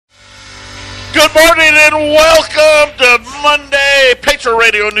Good morning and welcome to Monday Patriot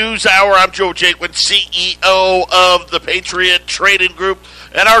Radio News Hour. I'm Joe Jaquin, CEO of the Patriot Trading Group,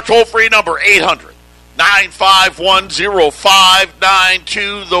 and our toll-free number,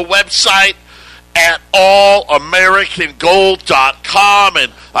 800-951-0592, the website at allamericangold.com.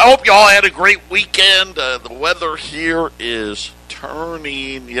 And I hope you all had a great weekend. The weather here is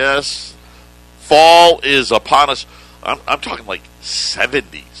turning. Yes, fall is upon us. I'm talking like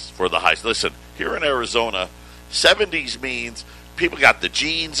 70s for the highs. Listen, here in Arizona, 70s means people got the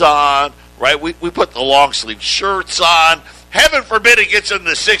jeans on, right? We put the long-sleeve shirts on. Heaven forbid it gets in the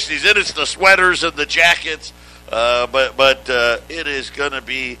 60s. It is the sweaters and the jackets. But it is going to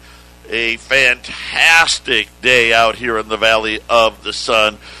be a fantastic day out here in the Valley of the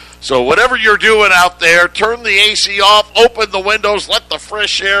Sun. So whatever you're doing out there, turn the AC off, open the windows, let the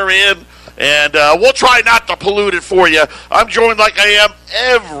fresh air in, and we'll try not to pollute it for you. I'm joined like I am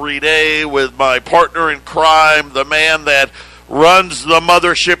every day with my partner in crime, the man that runs the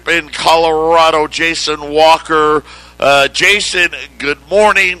mothership in Colorado, Jason Walker. Jason, good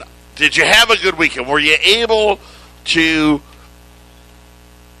morning. Did you have a good weekend? Were you able to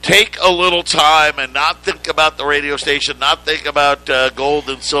take a little time and not think about the radio station, not think about gold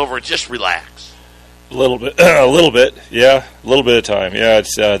and silver, just relax? A little bit, yeah, a little bit of time. Yeah,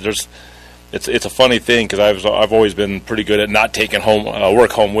 it's a funny thing because I've always been pretty good at not taking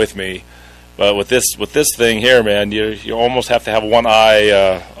work home with me, but with this thing here, man, you almost have to have one eye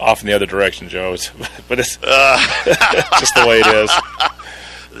off in the other direction, Joe. But it's just the way it is.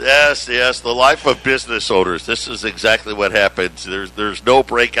 Yes, the life of business owners. This is exactly what happens. There's no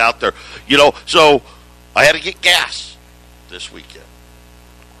break out there. So I had to get gas this weekend.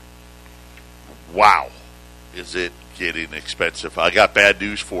 Wow, is it getting expensive? I got bad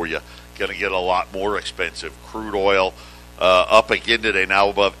news for you. Going to get a lot more expensive. Crude oil up again today, now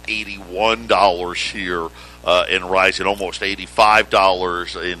above $81 here, and rising almost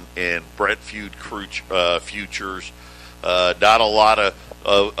 $85 in Brent crude futures. Not a lot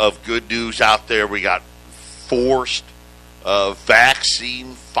of good news out there. We got forced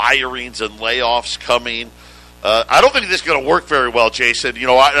vaccine firings and layoffs coming. I don't think this is going to work very well, Jason.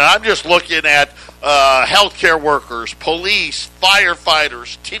 I'm just looking at healthcare workers, police,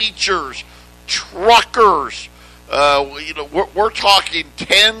 firefighters, teachers, truckers. We're talking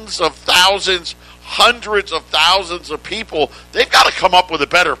tens of thousands, hundreds of thousands of people. They've got to come up with a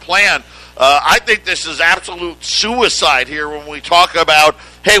better plan. I think this is absolute suicide here when we talk about,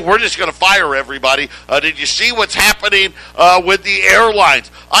 hey, we're just going to fire everybody. Did you see what's happening with the airlines?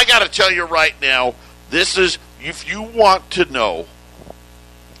 I got to tell you right now, this is, if you want to know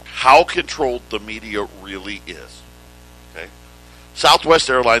how controlled the media really is, okay? Southwest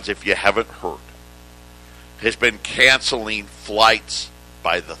Airlines, if you haven't heard, has been canceling flights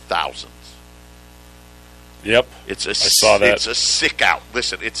by the thousands. Yep, I saw that. It's a sick out.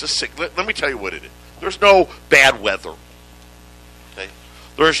 Listen, it's a sick. Let me tell you what it is. There's no bad weather. Okay,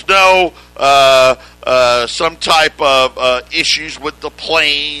 there's no some type of issues with the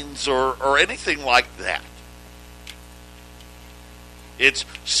planes or anything like that. It's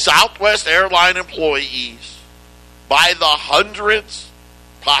Southwest Airline employees by the hundreds,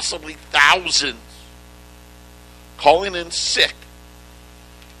 possibly thousands, calling in sick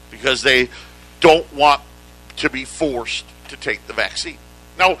because they don't want to be forced to take the vaccine.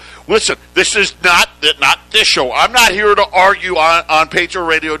 Now, listen, this is not this show. I'm not here to argue on Patriot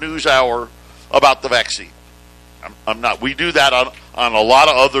Radio News Hour about the vaccine. I'm not. We do that on a lot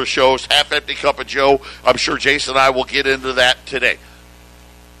of other shows. Half Empty Cup of Joe. I'm sure Jason and I will get into that today.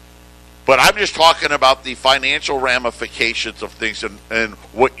 But I'm just talking about the financial ramifications of things and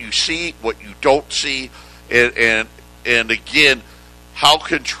what you see, what you don't see, and again, how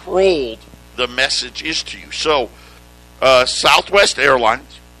controlled the message is to you. So, Southwest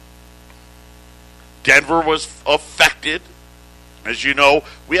Airlines, Denver was affected. As you know,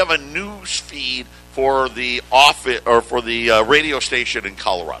 we have a news feed for the office or for the radio station in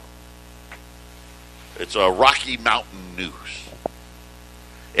Colorado. It's a Rocky Mountain News.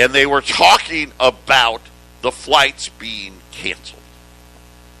 And they were talking about the flights being canceled.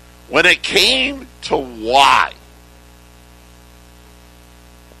 When it came to why,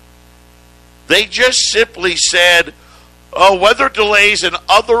 they just simply said, weather delays and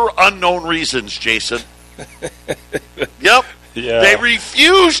other unknown reasons, Jason. Yep. Yeah. They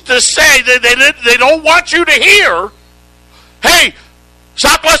refused to say that they don't want you to hear, hey,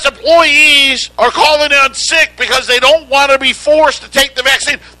 Southwest employees are calling in sick because they don't want to be forced to take the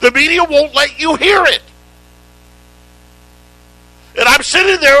vaccine. The media won't let you hear it. And I'm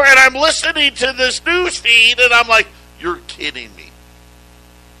sitting there and I'm listening to this news feed and I'm like, you're kidding me.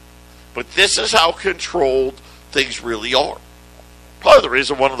 But this is how controlled things really are. Probably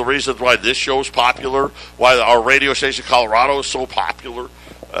one of the reasons why this show is popular, why our radio station Colorado is so popular,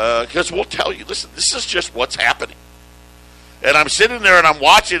 because we'll tell you, listen, this is just what's happening. And I'm sitting there and I'm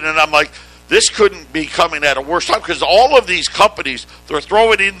watching and I'm like, this couldn't be coming at a worse time, because all of these companies, they're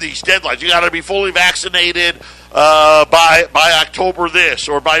throwing in these deadlines. You got to be fully vaccinated by October this,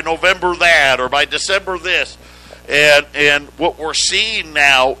 or by November that, or by December this. And what we're seeing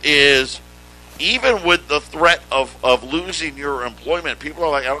now is, even with the threat of losing your employment, people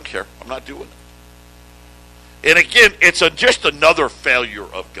are like, I don't care. I'm not doing it. And again, it's just another failure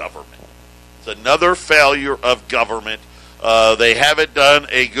of government. It's another failure of government. They haven't done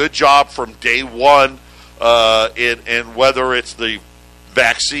a good job from day one in whether it's the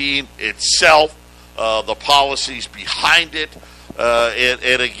vaccine itself, the policies behind it,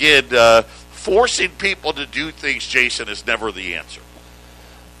 and again, forcing people to do things, Jason, is never the answer.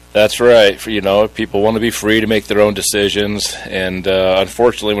 That's right. People want to be free to make their own decisions, and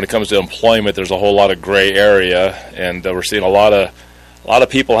unfortunately, when it comes to employment, there's a whole lot of gray area, and we're seeing a lot of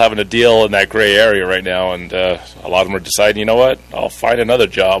people having to deal in that gray area right now, and a lot of them are deciding, you know what, I'll find another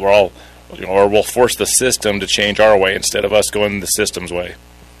job, or we'll force the system to change our way instead of us going the system's way.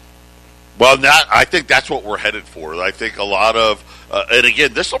 Well, I think that's what we're headed for. I think a lot of, and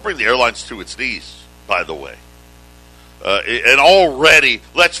again, this will bring the airlines to its knees, by the way. And already,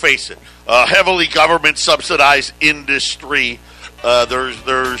 let's face it, heavily government subsidized industry. I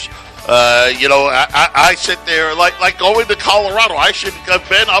sit there like going to Colorado. I should have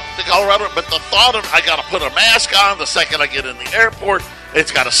been up to Colorado, but the thought of I got to put a mask on the second I get in the airport,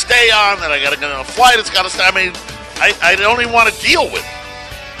 it's got to stay on. Then I got to get on a flight. It's got to stay. I mean, I don't even want to deal with it.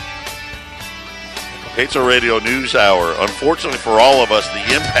 Patriot Radio News Hour. Unfortunately for all of us, the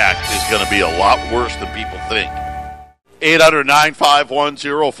impact is going to be a lot worse than people think.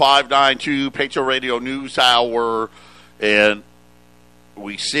 800-951-0592, Patriot Radio News Hour. And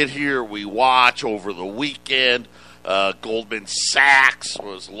we sit here, we watch over the weekend. Goldman Sachs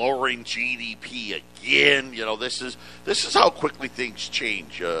was lowering GDP again. This is how quickly things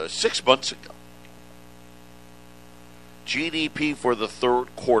change. 6 months ago, GDP for the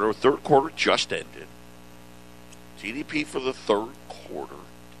third quarter just ended. GDP for the third quarter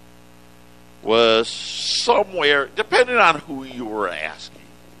was somewhere, depending on who you were asking,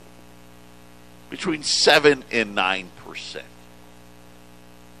 between 7 and 9%.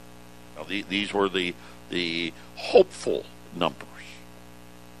 Now, these were the hopeful numbers.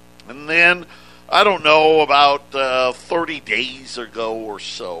 And then, I don't know, about 30 days ago or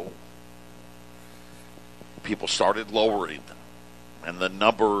so, people started lowering them. And the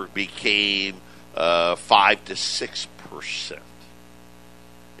number became 5 to 6%.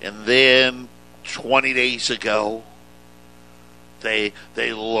 And then 20 days ago, they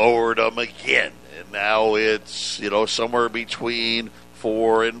lowered them again. And now it's, somewhere between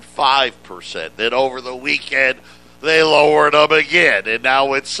 4 and 5%. Then over the weekend, they lowered them again. And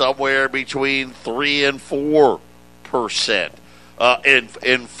now it's somewhere between 3 and 4%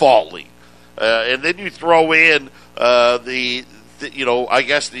 in falling. And then you throw in the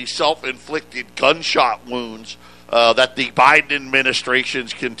self-inflicted gunshot wounds that the Biden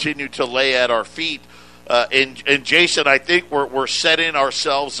administrations continue to lay at our feet. And Jason, I think we're setting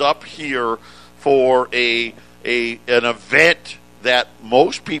ourselves up here for an event that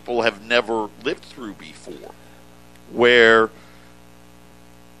most people have never lived through before, where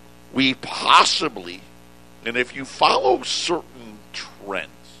we possibly, and if you follow certain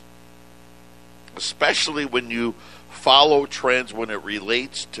trends, especially when you follow trends when it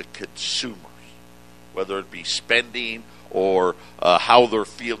relates to consumers, whether it be spending or how they're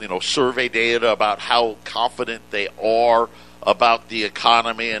feeling, survey data about how confident they are about the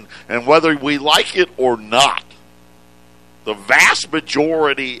economy, and whether we like it or not, the vast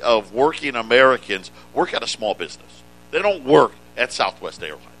majority of working Americans work at a small business. They don't work at Southwest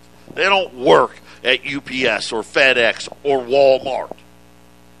Airlines. They don't work at UPS or FedEx or Walmart.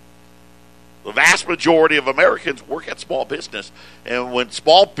 The vast majority of Americans work at small business, and when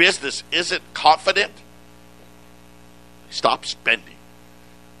small business isn't confident, they stop spending.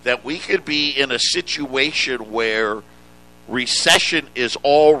 That we could be in a situation where recession is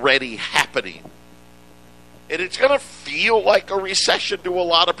already happening. And it's going to feel like a recession to a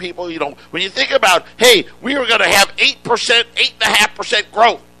lot of people. When you think about, hey, we are going to have 8%, 8.5%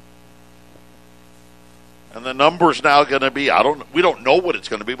 growth. And the number's now going to be, we don't know what it's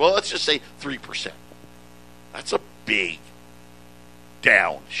going to be. Well, let's just say 3%. That's a big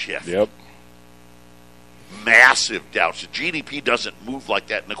downshift. Yep. Massive downshift. GDP doesn't move like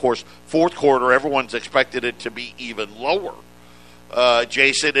that. And, of course, fourth quarter, everyone's expected it to be even lower.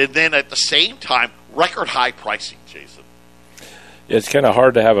 Jason, and then at the same time, record high pricing, Jason. It's kind of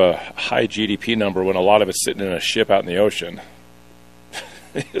hard to have a high GDP number when a lot of it's sitting in a ship out in the ocean.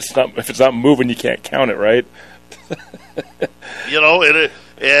 If it's not moving, you can't count it, right? But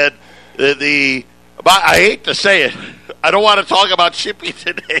I hate to say it, I don't want to talk about shipping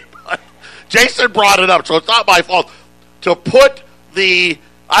today, but Jason brought it up, so it's not my fault. To put I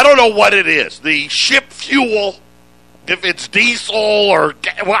don't know what it is, the ship fuel, if it's diesel or,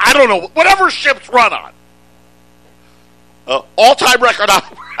 I don't know, whatever ships run on. All-time record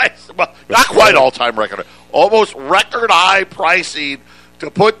high price, well, not quite all-time record, almost record high pricing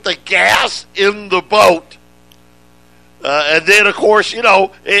to put the gas in the boat. And then, of course, they're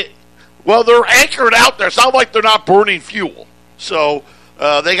anchored out there. It's not like they're not burning fuel. So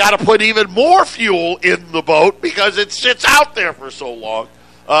they got to put even more fuel in the boat because it sits out there for so long.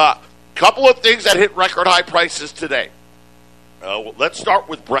 Couple of things that hit record high prices today. Let's start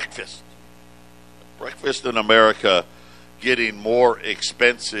with breakfast. Breakfast in America getting more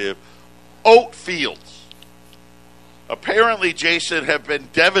expensive. Oat fields, apparently, Jason, have been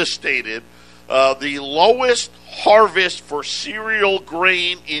devastated. The lowest harvest for cereal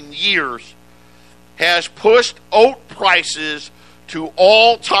grain in years has pushed oat prices to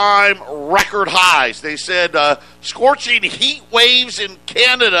all-time record highs. They said scorching heat waves in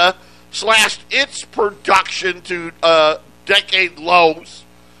Canada slashed its production to decade lows.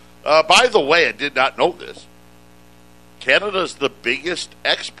 By the way, I did not know this. Canada's the biggest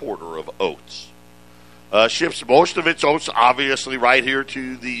exporter of oats. Ships most of its oats, obviously, right here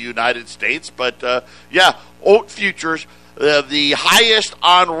to the United States. But, oat futures, the highest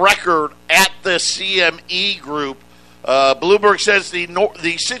on record at the CME Group. Bloomberg says the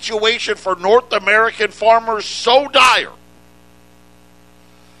situation for North American farmers so dire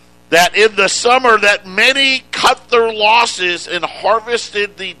that in the summer that many cut their losses and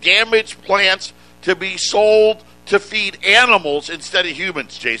harvested the damaged plants to be sold to feed animals instead of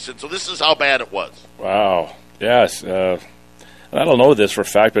humans, Jason. So this is how bad it was. Wow. Yes. I don't know this for a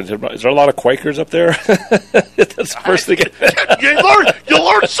fact, but is there a lot of Quakers up there? That's the first thing. You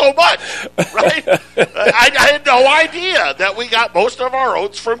learn so much, right? I had no idea that we got most of our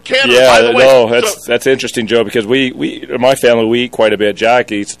oats from Canada. Yeah, by the way. no, that's interesting, Joe, because we in my family, we eat quite a bit.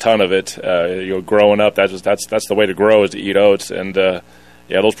 Jack eats a ton of it. Growing up, that's the way to grow, is to eat oats. And,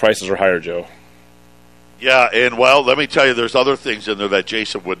 those prices are higher, Joe. Yeah, and, let me tell you, there's other things in there that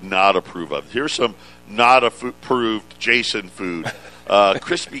Jason would not approve of. Here's some not approved Jason food.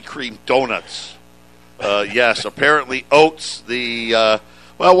 Krispy Kreme donuts. Yes, apparently oats,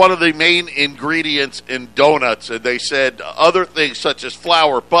 one of the main ingredients in donuts. And they said other things such as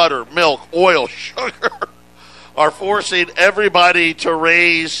flour, butter, milk, oil, sugar are forcing everybody to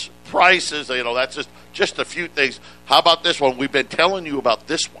raise prices. That's just a few things. How about this one? We've been telling you about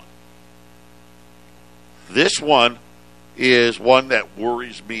this one. This one is one that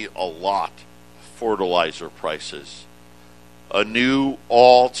worries me a lot. Fertilizer prices. A new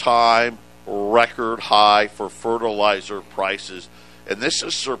all-time record high for fertilizer prices. And this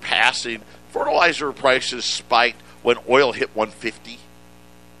is surpassing. Fertilizer prices spiked when oil hit 150.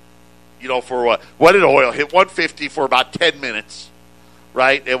 For what? What did oil hit? 150 for about 10 minutes,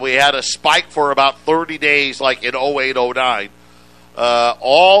 right? And we had a spike for about 30 days, like in 08, 09.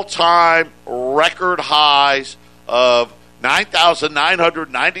 All-time record highs of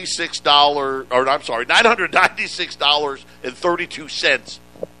 $996.32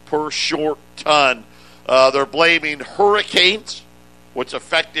 per short ton. They're blaming hurricanes, which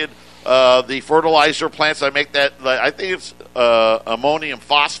affected the fertilizer plants. I think it's ammonium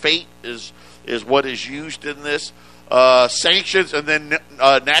phosphate is what is used in this. Sanctions, and then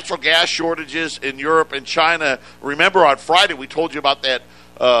natural gas shortages in Europe and China. Remember on Friday we told you about that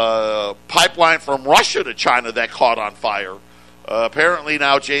pipeline from Russia to China that caught on fire. Apparently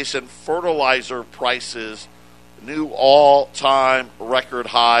now, Jason, fertilizer prices, new all-time record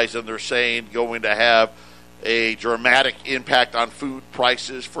highs, and they're saying going to have a dramatic impact on food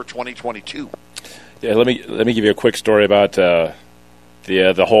prices for 2022. Yeah, let me give you a quick story about the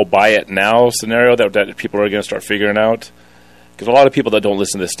whole buy it now scenario that people are going to start figuring out. Because a lot of people that don't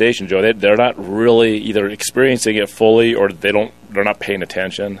listen to the station, Joe, they're not really either experiencing it fully or they're not paying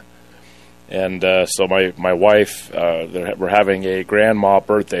attention. And so my wife, we're having a grandma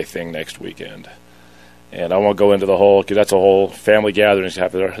birthday thing next weekend. And I won't go into the whole, because that's a whole family gathering. They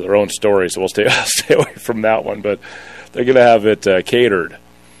have their own story, so we'll stay away from that one. But they're going to have it catered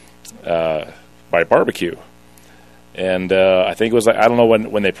by barbecue. And I think it was, I don't know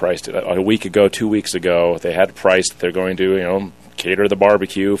when they priced it. A week ago, 2 weeks ago, they had priced they're going to, cater the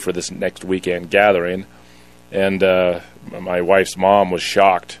barbecue for this next weekend gathering. And my wife's mom was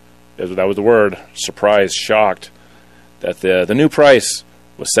shocked. That was the word, surprised, shocked, that the new price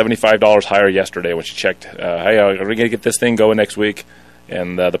was $75 higher yesterday when she checked. Hey, are we going to get this thing going next week?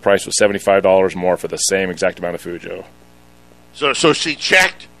 And the price was $75 more for the same exact amount of food, Joe. So she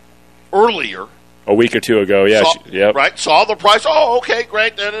checked earlier. A week or two ago, yeah. Yep. Right, saw the price. Oh, okay,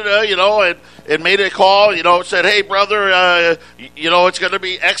 great, and made a call, said, hey, brother, it's going to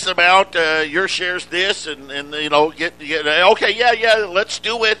be X amount, your share's this, and get okay, yeah, let's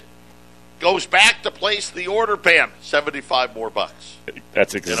do it. Goes back to place the order, bam, $75 more bucks.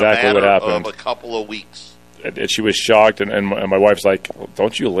 That's exactly what happened. Of a couple of weeks. And she was shocked, and my wife's like, well,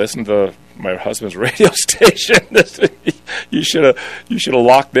 don't you listen to my husband's radio station? You should have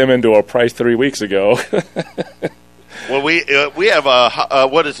locked them into a price 3 weeks ago. Well, we have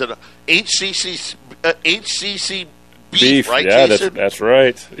what is it? HCC beef, right? Yeah, Jason? that's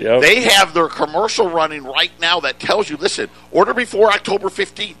right. Yep. They have their commercial running right now that tells you, listen, order before October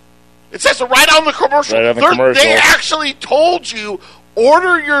 15th. It says it right on the commercial. Right on the commercial. They actually told you,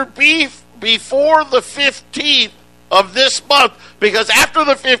 order your beef before the 15th of this month, because after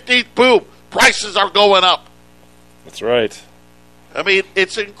the 15th, boom, prices are going up. That's right. I mean,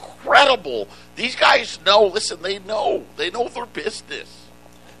 it's incredible. These guys know. Listen, they know their business.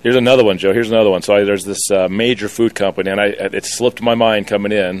 Here's another one, Joe. Here's another one. So there's this major food company, and it slipped my mind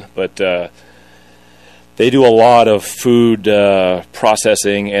coming in, but they do a lot of food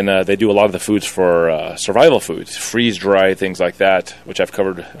processing, and they do a lot of the foods for survival foods, freeze-dry, things like that, which I've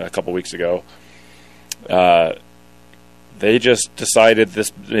covered a couple weeks ago. They just decided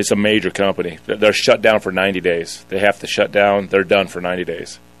this is a major company. They're shut down for 90 days. They have to shut down. They're done for 90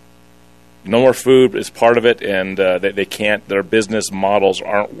 days. No more food is part of it, and they can't. Their business models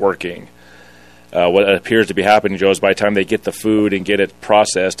aren't working. What appears to be happening, Joe, is by the time they get the food and get it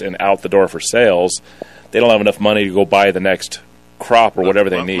processed and out the door for sales, they don't have enough money to go buy the next crop or whatever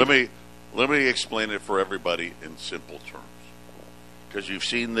they need. Let me explain it for everybody in simple terms, because you've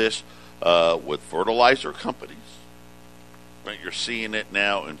seen this with fertilizer companies. But you're seeing it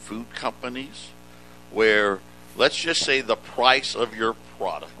now in food companies, where let's just say the price of your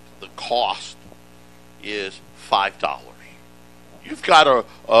product, the cost, is $5. You've got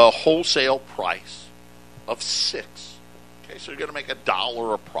a wholesale price of $6. Okay, so you're going to make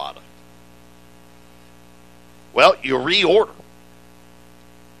 $1 a product. Well, you reorder.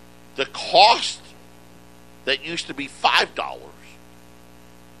 The cost that used to be $5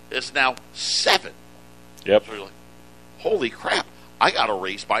 is now $7. Yep. So you're like, holy crap, I got to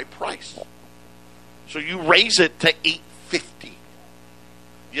raise my price. So you raise it to $8.50.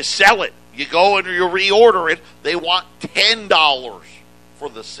 You sell it. You go and you reorder it. They want $10 for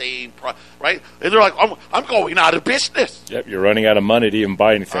the same price, right? And they're like, I'm going out of business. Yep, you're running out of money to even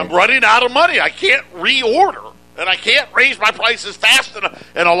buy anything. I'm running out of money. I can't reorder, and I can't raise my prices fast enough.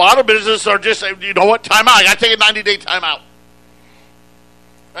 And a lot of businesses are just saying, you know what, time out. I got to take a 90-day time out.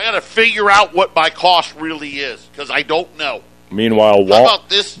 I got to figure out what my cost really is, because I don't know. Meanwhile,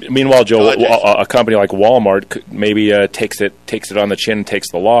 Joe, a company like Walmart maybe takes it on the chin and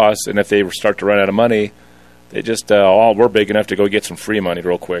takes the loss. And if they start to run out of money, they just we're big enough to go get some free money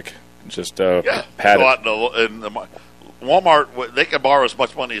real quick. Just pat it. And Walmart, they can borrow as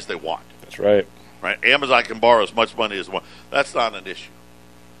much money as they want. That's right. Right. Amazon can borrow as much money as they want. That's not an issue.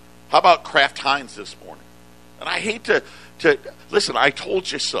 How about Kraft Heinz this morning? And I hate to listen. I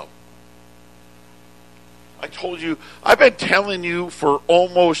told you so. I told you, I've been telling you for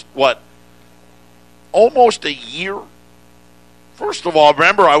almost a year. First of all,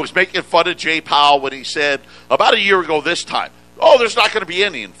 remember I was making fun of Jay Powell when he said, about a year ago this time, there's not going to be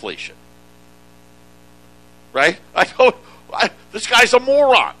any inflation. Right? I told, this guy's a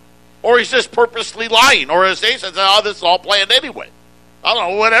moron. Or he's just purposely lying. Or as they said, this is all planned anyway. I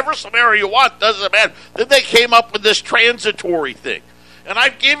don't know, whatever scenario you want, doesn't matter. Then they came up with this transitory thing. And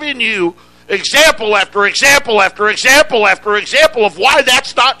I've given you example after example after example after example of why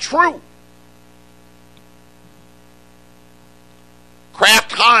that's not true.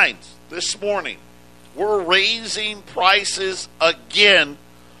 Kraft Heinz this morning, we're raising prices again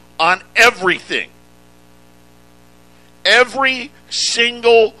on everything. Every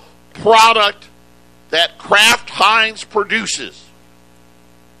single product that Kraft Heinz produces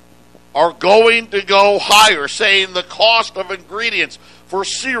are going to go higher, saying the cost of ingredients for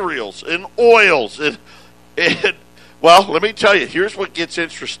cereals and oils. Well, let me tell you, here's what gets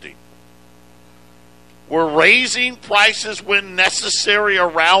interesting. We're raising prices when necessary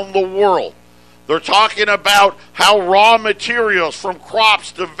around the world. They're talking about how raw materials from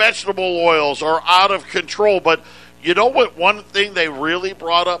crops to vegetable oils are out of control. But you know what one thing they really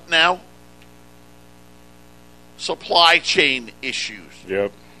brought up now? supply chain issues.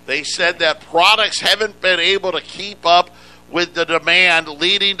 Yep. They said that products haven't been able to keep up with the demand,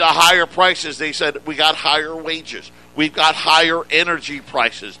 leading to higher prices. They said we got higher wages. We've got higher energy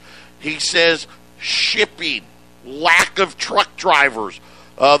prices. He says shipping, lack of truck drivers,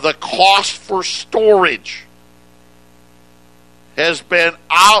 the cost for storage has been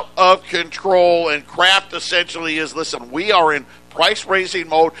out of control, and Kraft essentially is, listen, we are in price-raising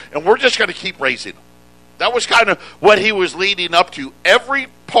mode, and we're just going to keep raising them. That was kind of what he was leading up to. Every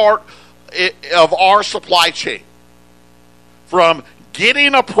part of our supply chain, from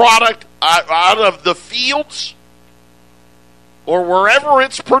getting a product out of the fields or wherever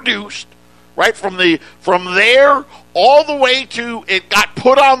it's produced, right, from there all the way to it got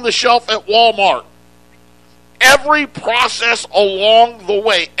put on the shelf at Walmart. Every process along the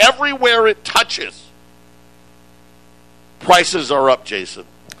way, everywhere it touches, prices are up, Jason.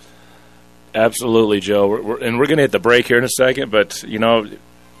 Absolutely, Joe. We're going to hit the break here in a second, but, you know,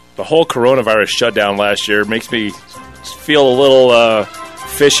 the whole coronavirus shutdown last year makes me feel a little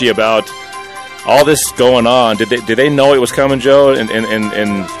fishy about all this going on. Did they know it was coming, Joe?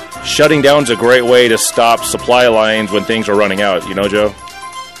 And shutting down is a great way to stop supply lines when things are running out, you know, Joe?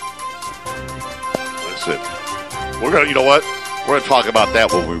 Listen, we're going to, you know what? We're going to talk about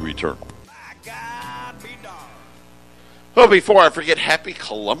that when we return. Oh, before I forget, happy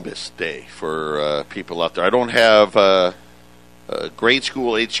Columbus Day for people out there. I don't have grade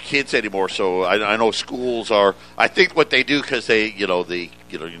school age kids anymore, so I know schools are. I think what they do, because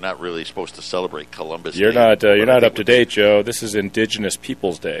you're not really supposed to celebrate Columbus Day. You're not up to date, Joe. This is Indigenous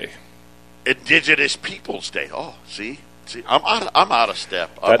Peoples Day. Indigenous Peoples Day. Oh, see, I'm out of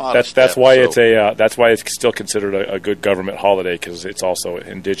step. That's why it's still considered a good government holiday, because it's also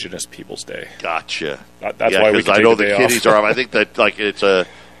Indigenous Peoples Day. Gotcha. That's why we can I take know the the day kiddies off. are. I think that it's a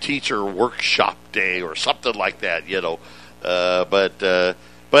teacher workshop day or something like that. But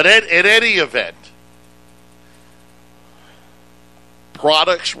in any event,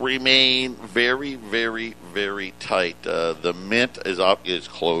 products remain very, very, very tight. The mint is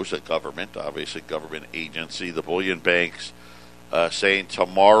closed at government, obviously government agency. The bullion banks saying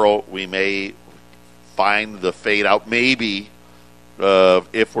tomorrow we may find the fade out, maybe,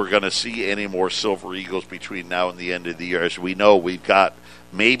 if we're going to see any more silver eagles between now and the end of the year. As we know, we've got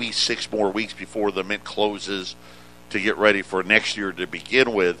maybe 6 more weeks before the mint closes to get ready for next year to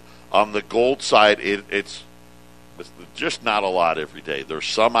begin with. On the gold side, it's just not a lot every day. There's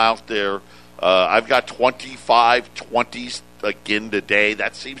some out there. I've got 25.20s again today.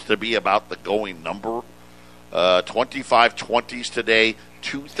 That seems to be about the going number. 25.20s today,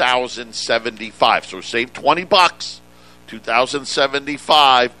 2,075. So save $20,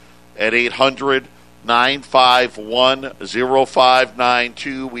 2,075 at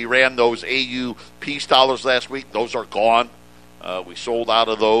 800-951-0592. We ran those AU peace dollars last week. Those are gone. We sold out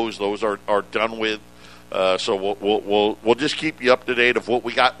of those. Those are done with. So we'll just keep you up to date of what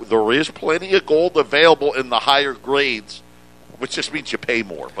we got. There is plenty of gold available in the higher grades, which just means you pay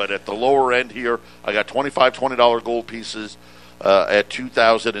more. But at the lower end here, I got $20 gold pieces at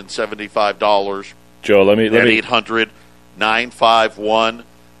 $2,075. Joe, let me at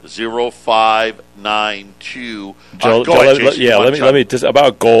 800-951-0592. Joe, let me just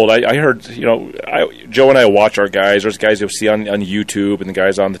about gold. I heard, Joe and I watch our guys. There's guys you'll see on YouTube and the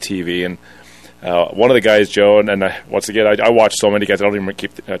guys on the TV, and one of the guys, Joe, and once again, I watch so many guys, I don't even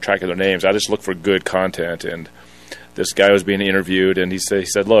keep track of their names. I just look for good content, and this guy was being interviewed, and he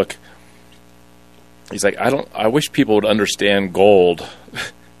said, look, he's like, I wish people would understand gold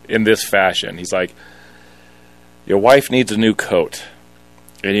in this fashion. He's like, your wife needs a new coat,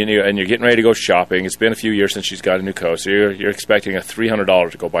 and you're getting ready to go shopping. It's been a few years since she's got a new coat, so you're expecting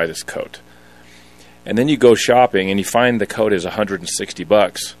 $300 to go buy this coat. And then you go shopping, and you find the coat is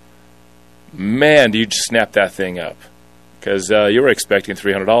 $160. Man, do you just snap that thing up, because you were expecting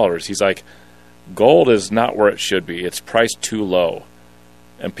 $300. He's like, gold is not where it should be. It's priced too low,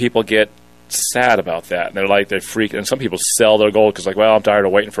 and people get sad about that. And they freak, and some people sell their gold because, well, I'm tired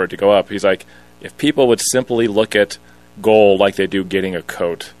of waiting for it to go up. He's like, if people would simply look at gold like they do getting a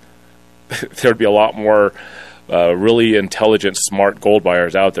coat, there'd be a lot more really intelligent, smart gold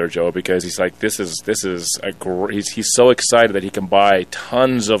buyers out there, Joe. Because he's like, this is he's so excited that he can buy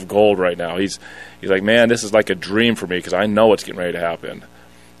tons of gold right now. He's like, man, this is like a dream for me because I know what's getting ready to happen.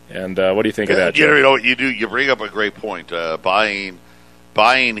 And what do you think of that, Joe? You know what you do? You bring up a great point. Buying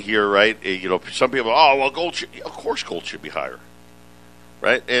here, right? Some people, gold of course gold should be higher,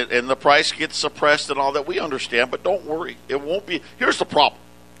 right? And the price gets suppressed and all that. We understand, but don't worry. It won't be. Here's the problem.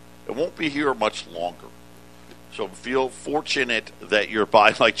 It won't be here much longer. So feel fortunate that you're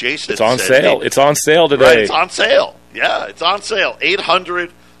buying, like Jason It's on said. sale. Hey, it's on sale today. right, it's on sale. Yeah, it's on sale.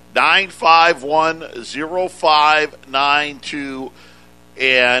 800-951-0592.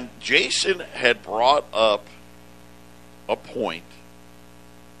 And Jason had brought up a point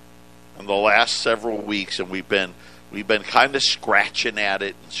in the last several weeks, and we've been kind of scratching at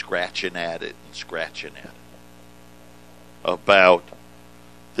it about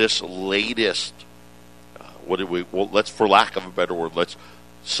this latest let's, for lack of a better word,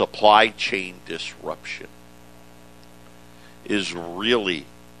 supply chain disruption is really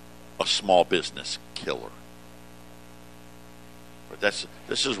a small business killer. This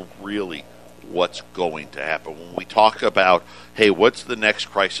is really what's going to happen. When we talk about, hey, what's the next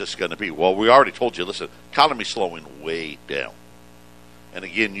crisis going to be? Well, we already told you, listen, economy's slowing way down. And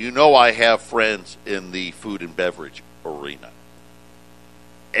again, I have friends in the food and beverage arena.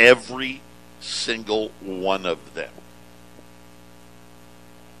 Every single one of them,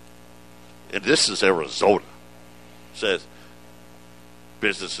 and this is Arizona, says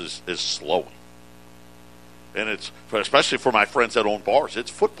business is slowing. And it's, especially for my friends that own bars, it's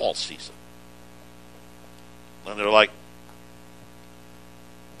football season. And they're like,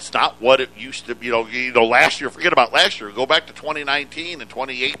 it's not what it used to be. Last year, forget about last year. Go back to 2019 and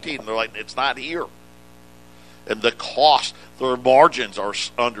 2018. And they're like, it's not here. And the cost, their margins are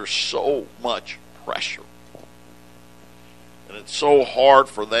under so much pressure. And it's so hard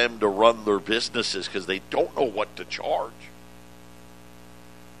for them to run their businesses because they don't know what to charge.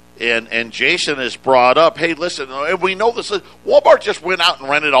 And Jason has brought up, hey, listen, and we know this. Walmart just went out and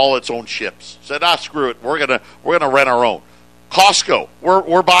rented all its own ships. Said, screw it, we're gonna rent our own. Costco,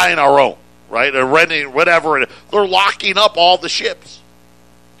 we're buying our own, right? They're renting whatever. They're locking up all the ships.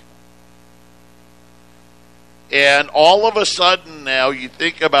 And all of a sudden now you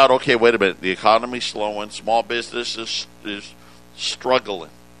think about, okay, wait a minute, the economy's slowing, small business is struggling.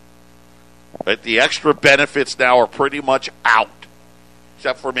 Right? The extra benefits now are pretty much out.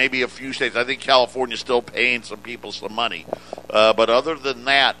 Except for maybe a few states. I think California's still paying some people some money. But other than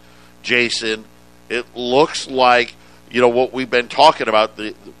that, Jason, it looks like, what we've been talking about,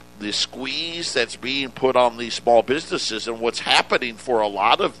 the squeeze that's being put on these small businesses, and what's happening for a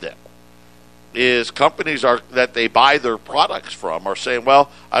lot of them is companies that they buy their products from are saying, well,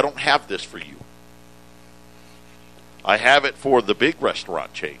 I don't have this for you. I have it for the big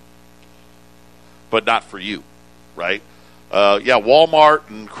restaurant chain, but not for you, right? Walmart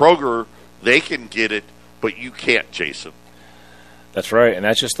and Kroger, they can get it, but you can't, Jason. That's right, and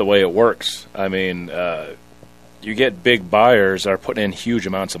that's just the way it works. I mean, you get big buyers that are putting in huge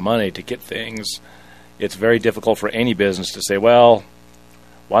amounts of money to get things. It's very difficult for any business to say, well,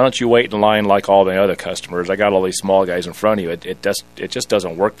 why don't you wait in line like all the other customers? I got all these small guys in front of you. It just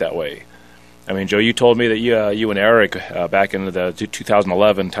doesn't work that way. I mean, Joe, you told me that you and Eric, back in the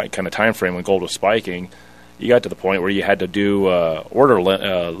 2011 kind of time frame when gold was spiking, you got to the point where you had to do order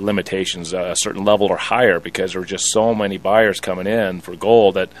limitations a certain level or higher because there were just so many buyers coming in for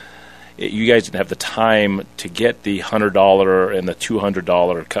gold that you guys didn't have the time to get the $100 and the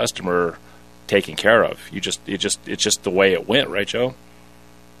 $200 customer taken care of. It's just the way it went, right, Joe?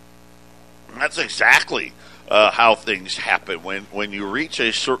 That's exactly how things happen when you reach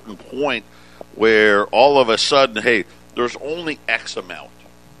a certain point where all of a sudden, hey, there's only X amount.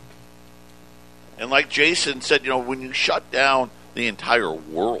 And like Jason said, when you shut down the entire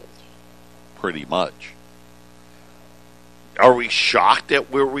world, pretty much, are we shocked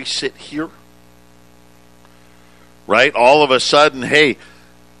at where we sit here? Right? All of a sudden, hey,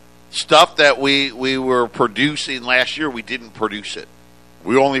 stuff that we were producing last year, we didn't produce it.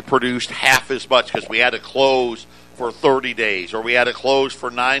 We only produced half as much because we had to close for 30 days or we had to close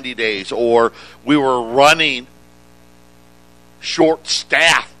for 90 days or we were running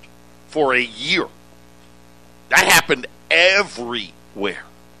short-staffed for a year. That happened everywhere.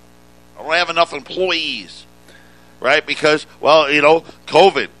 I don't have enough employees, right? Because,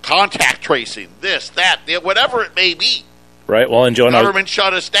 COVID, contact tracing, this, that, whatever it may be. Right. Well, and Joe, government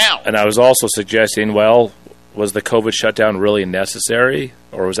shut us down. And I was also suggesting, well, was the COVID shutdown really necessary,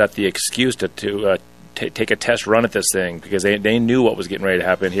 or was that the excuse to take a test run at this thing because they knew what was getting ready to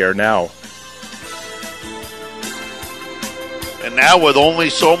happen here now? And now with only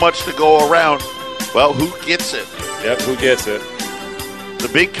so much to go around, well, who gets it? Yep, who gets it? The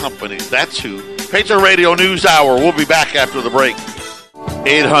big companies, that's who. Patriot Radio News Hour. We'll be back after the break.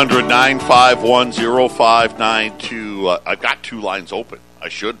 800-951-0592. I've got two lines open. I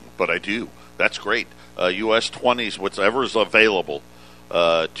shouldn't, but I do. That's great. US 20s, whatever's available.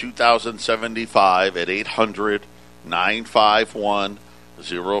 2075 at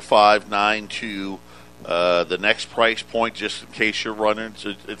 800-951-0592. The next price point, just in case you're running,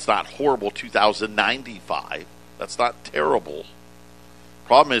 it's not horrible, $2,095. That's not terrible.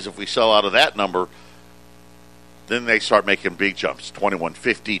 Problem is, if we sell out of that number, then they start making big jumps,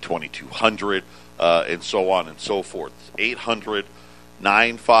 $2,150, $2,200, and so on and so forth.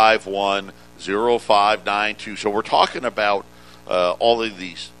 800-951-0592. So we're talking about all of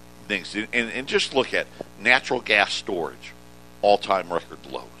these things. And just look at natural gas storage, all-time record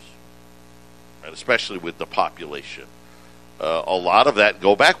lows, right? Especially with the population. A lot of that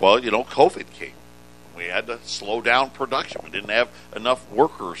go back, COVID came. We had to slow down production. We didn't have enough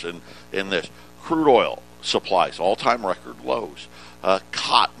workers in this. Crude oil supplies, all-time record lows.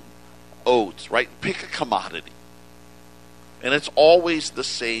 Cotton, oats, right? Pick a commodity. And it's always the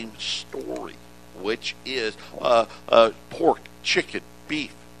same story, which is pork, chicken,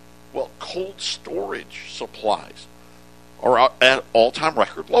 beef. Well, cold storage supplies are at all-time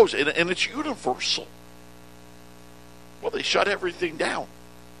record lows, and it's universal. Well, they shut everything down.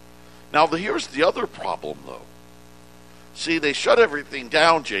 Now, here's the other problem, though. See, they shut everything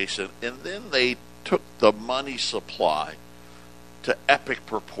down, Jason, and then they took the money supply to epic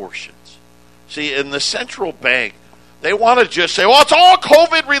proportions. See, in the central bank, they want to just say, well, it's all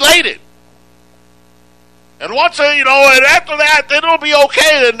COVID-related. And once, and after that, then it'll be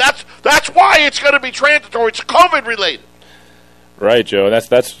okay. And that's why it's going to be transitory. It's COVID-related. Right, Joe.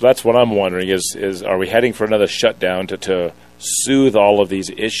 That's what I'm wondering is are we heading for another shutdown to soothe all of these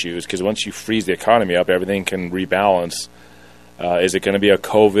issues? Because once you freeze the economy up, everything can rebalance. Is it going to be a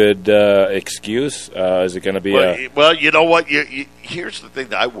COVID excuse? Is it going to be Well, you know what? Here's the thing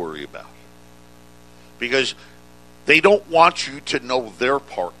that I worry about. Because they don't want you to know their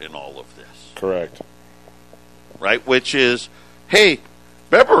part in all of this. Correct. Right? Which is, hey,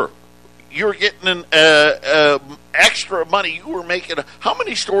 remember, you're getting extra money. You were making how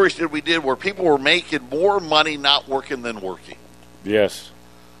many stories did we did where people were making more money not working than working? Yes.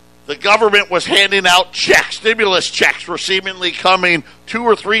 The government was handing out checks. Stimulus checks were seemingly coming 2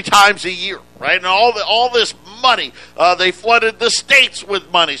 or 3 times a year, right? And all this money, they flooded the states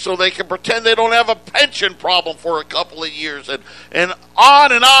with money so they can pretend they don't have a pension problem for a couple of years, and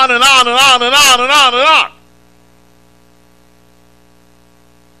on and on and on and on and on and on and on.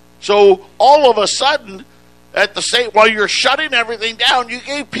 So all of a sudden, while you're shutting everything down, you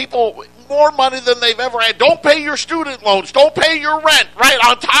gave people more money than they've ever had. Don't pay your student loans. Don't pay your rent, right,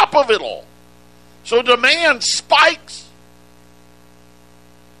 on top of it all. So demand spikes.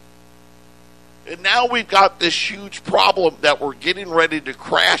 And now we've got this huge problem that we're getting ready to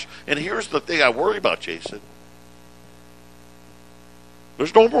crash. And here's the thing I worry about, Jason.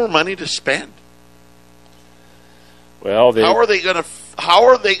 There's no more money to spend. Well, how are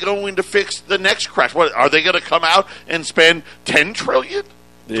they going to fix the next crash? What, are they going to come out and spend $10 trillion?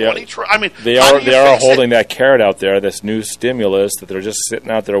 Yeah, 20 trillion? I mean, they are holding that carrot out there, this new stimulus that they're just sitting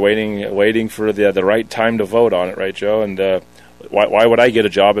out there waiting for the right time to vote on it, right, Joe? And why would I get a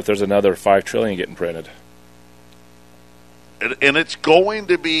job if there's another $5 trillion getting printed? And it's going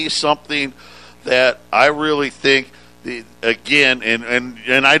to be something that I really think. Again,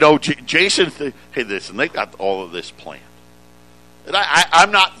 and I know Jason. Hey, listen, they got all of this planned, and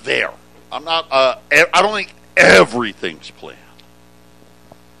I'm not there. I'm not. I don't think everything's planned,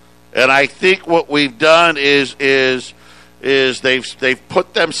 and I think what we've done is they've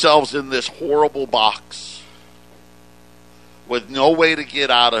put themselves in this horrible box with no way to get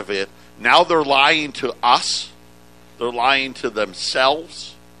out of it. Now they're lying to us. They're lying to themselves.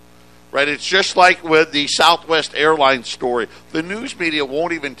 Right, it's just like with the Southwest Airlines story. The news media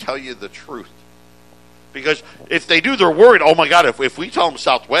won't even tell you the truth. Because if they do, they're worried, oh my God, if we tell them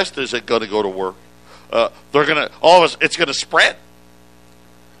Southwest isn't going to go to work, it's going to spread.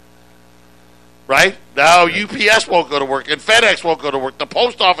 Right? Now UPS won't go to work, and FedEx won't go to work, the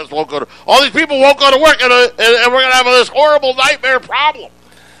post office won't go to work. All these people won't go to work, and we're going to have this horrible nightmare problem.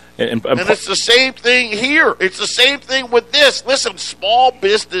 And it's the same thing here. It's the same thing with this. Listen, small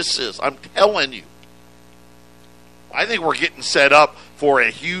businesses, I'm telling you. I think we're getting set up for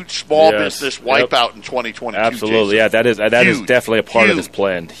a huge small business wipeout in 2022. Absolutely, Jason. that is definitely a part of this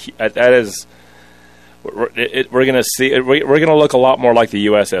plan. That is, we're going to see. We're going to look a lot more like the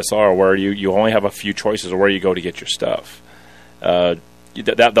USSR, where you only have a few choices of where you go to get your stuff.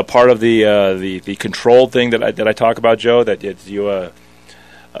 The part of the controlled thing that I talk about, Joe, that you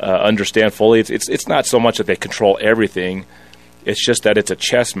understand fully. It's not so much that they control everything. It's just that it's a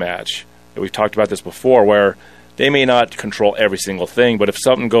chess match. We've talked about this before, where they may not control every single thing, but if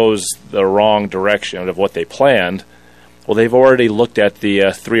something goes the wrong direction of what they planned, well, they've already looked at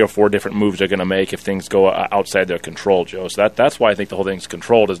the 3 or 4 different moves they're going to make if things go outside their control, Joe. So that's why I think the whole thing's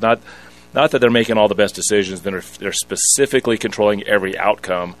controlled. Is not Not that they're making all the best decisions, they're specifically controlling every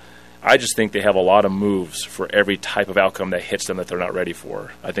outcome. I just think they have a lot of moves for every type of outcome that hits them that they're not ready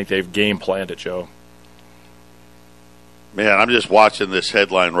for. I think they've game planned it, Joe. Man, I'm just watching this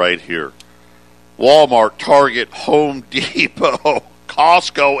headline right here. Walmart, Target, Home Depot,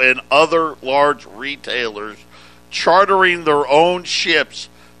 Costco, and other large retailers chartering their own ships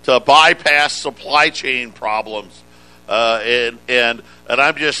to bypass supply chain problems. And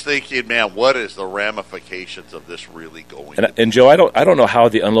I'm just thinking, man, what is the ramifications of this really going? And Joe, I don't know how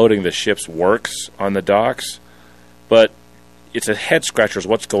the unloading of the ships works on the docks, but it's a head scratcher is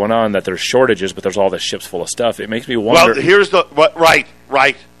what's going on, that there's shortages, but there's all the ships full of stuff. It makes me wonder. Well, here's right.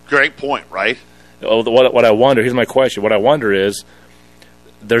 Great point, right? What I wonder, here's my question. What I wonder is,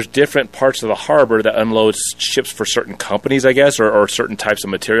 there's different parts of the harbor that unloads ships for certain companies, I guess, or certain types of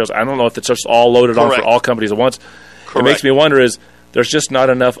materials. I don't know if it's just all loaded on for all companies at once. Correct. It makes me wonder is, there's just not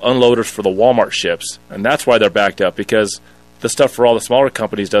enough unloaders for the Walmart ships, and that's why they're backed up, because the stuff for all the smaller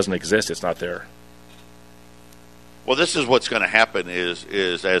companies doesn't exist. It's not there. Well, this is what's going to happen is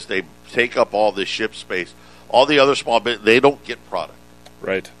as they take up all this ship space, all the other small businesses, they don't get product.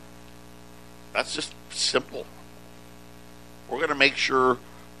 Right. That's just simple. We're going to make sure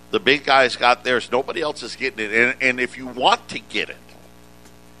the big guys got theirs. Nobody else is getting it. And if you want to get it,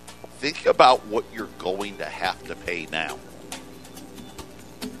 think about what you're going to have to pay now.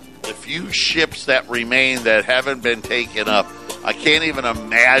 The few ships that remain that haven't been taken up, I can't even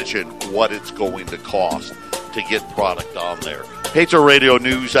imagine what it's going to cost to get product on there. Patriot Radio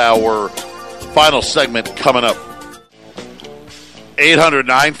News Hour, final segment coming up.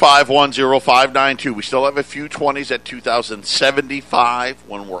 800-951-0592. We still have a few 20s at 2,075.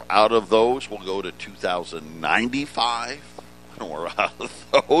 When we're out of those, we'll go to 2,095. When we're out of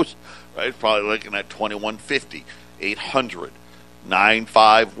those, right? Probably looking at 2,150.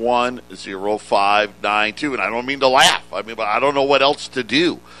 800-951-0592. And I don't mean to laugh. I mean, but I don't know what else to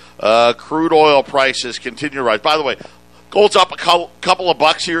do. Crude oil prices continue to rise. By the way, gold's up a couple of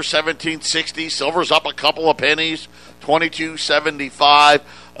bucks here, $17.60. Silver's up a couple of pennies,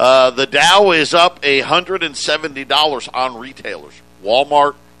 $22.75. The Dow is up $170 on retailers.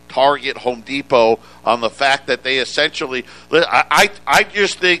 Walmart, Target, Home Depot, on the fact that they essentially, I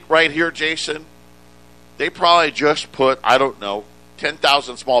just think right here, Jason, they probably just put,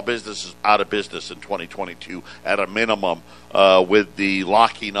 10,000 small businesses out of business in 2022 at a minimum, with the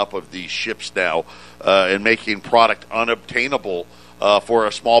locking up of these ships now and making product unobtainable for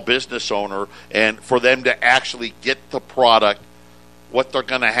a small business owner, and for them to actually get the product, what they're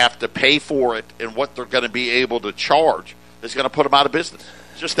going to have to pay for it and what they're going to be able to charge is going to put them out of business.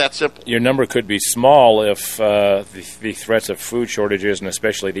 It's just that simple. Your number could be small if the threats of food shortages, and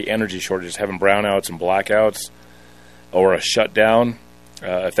especially the energy shortages, having brownouts and blackouts, or a shutdown.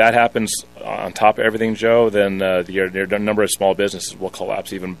 If that happens on top of everything, Joe, then your number of small businesses will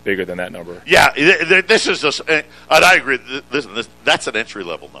collapse even bigger than that number. Yeah, this is just, and I agree. That's an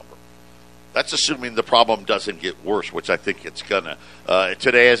entry-level number. That's assuming the problem doesn't get worse, which I think it's gonna.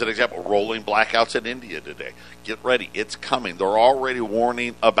 Today, as an example, rolling blackouts in India today. Get ready, it's coming. They're already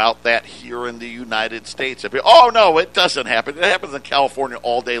warning about that here in the United States. Oh no, it doesn't happen. It happens in California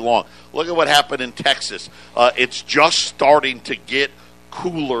all day long. Look at what happened in Texas. It's just starting to get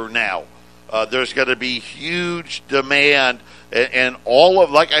cooler now. There's going to be huge demand, and all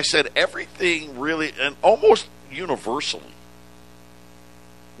of, like I said, everything really, and almost universally,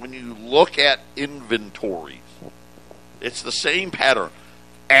 when you look at inventories, it's the same pattern,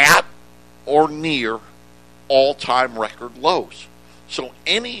 at or near all-time record lows. So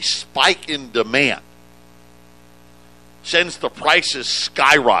any spike in demand sends the prices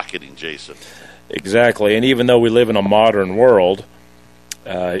skyrocketing, Jason. Exactly, and even though we live in a modern world,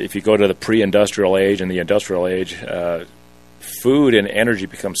 if you go to the pre-industrial age and the industrial age, food and energy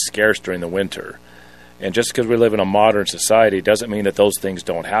become scarce during the winter. And just because we live in a modern society doesn't mean that those things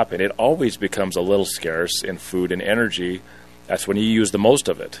don't happen. It always becomes a little scarce in food and energy. That's when you use the most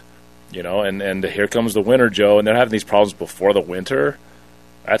of it, you know. And here comes the winter, Joe, and they're having these problems before the winter.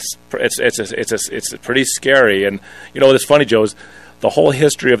 It's pretty scary. And you know what's funny, Joe, is the whole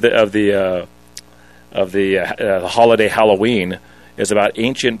history of the holiday Halloween is about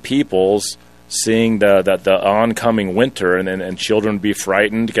ancient peoples seeing the oncoming winter, and children be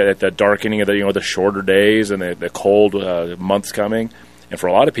frightened at the darkening of the shorter days and the cold months coming. And for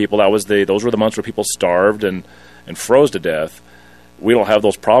a lot of people, those were the months where people starved and froze to death. We don't have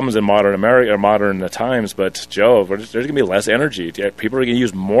those problems in modern America or modern times, but Joe, there's going to be less energy. People are going to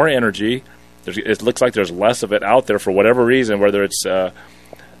use more energy. It looks like there's less of it out there for whatever reason, whether it's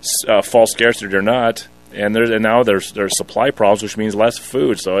false scarcity or not. And now there's supply problems, which means less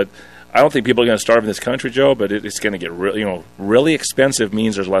food. So I don't think people are going to starve in this country, Joe, but it's going to get really expensive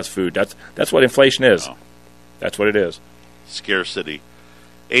means there's less food. That's what inflation is. Oh. That's what it is. Scarcity.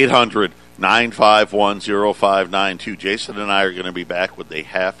 800-951-0592. Jason and I are going to be back with a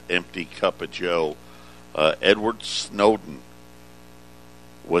half-empty cup of Joe. Edward Snowden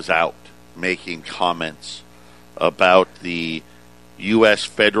was out making comments about the U.S.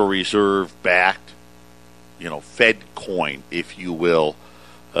 Federal Reserve-backed, Fed coin, if you will,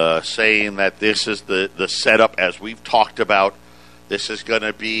 saying that this is the setup, as we've talked about. This is going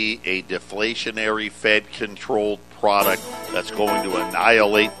to be a deflationary Fed-controlled product that's going to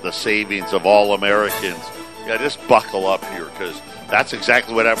annihilate the savings of all Americans. Yeah, just buckle up here, because that's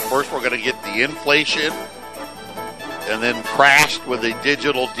exactly what happened. First, we're going to get the inflation, and then crashed with a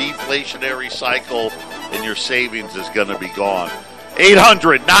digital deflationary cycle, and your savings is going to be gone.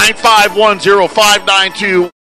 800-951-0592.